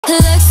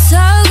Looks so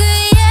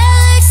good, yeah,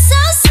 looks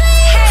so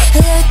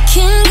sweet.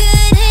 Looking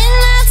good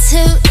enough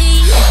to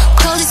eat.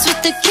 Coldest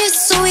with the kiss,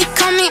 so he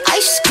call me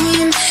ice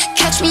cream.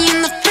 Catch me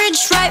in the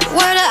fridge, right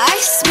where the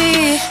ice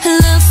be.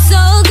 Looks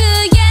so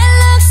good, yeah,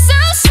 looks so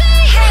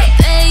sweet.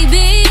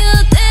 Baby, you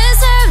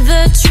deserve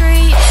a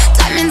treat.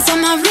 Diamonds on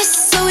my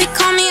wrist, so he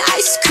call me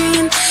ice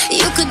cream.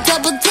 You could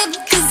double dip,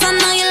 cause I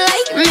know you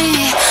like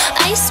me.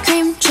 Ice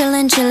cream,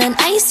 chillin', chillin',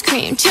 ice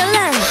cream,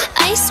 chillin'.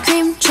 Ice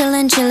cream,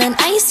 chillin', chillin',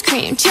 ice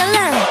cream, chillin'.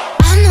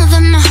 I know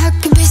that my heart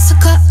can be so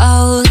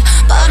cold,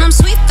 but I'm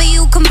sweet, but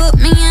you can put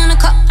me in a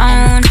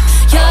cone.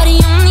 You're the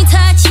only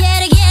touch,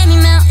 yeah, to get me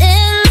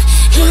melting.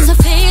 He's my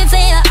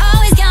favorite,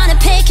 always gotta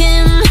pick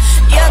him.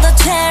 You're the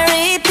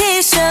cherry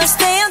pie, so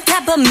stay on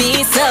top of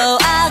me, so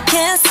I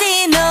can't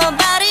see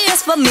nobody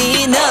else but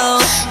me, no.